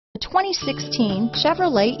2016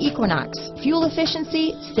 Chevrolet Equinox. Fuel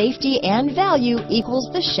efficiency, safety, and value equals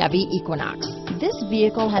the Chevy Equinox. This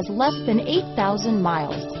vehicle has less than 8,000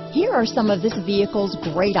 miles. Here are some of this vehicle's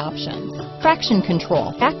great options: traction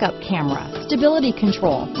control, backup camera, stability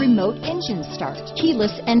control, remote engine start,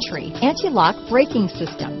 keyless entry, anti-lock braking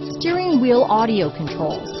system, steering wheel audio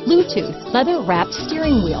controls, Bluetooth, leather-wrapped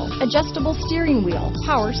steering wheel, adjustable steering wheel,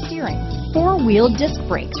 power steering, four-wheel disc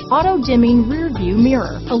brakes, auto-dimming rear-view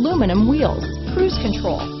mirror, aluminum wheels, cruise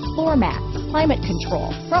control, floor mats, climate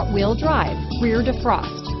control, front-wheel drive, rear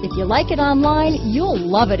defrost. If you like it online, you'll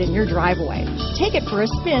love it in your driveway. Take it for a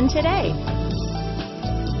spin today.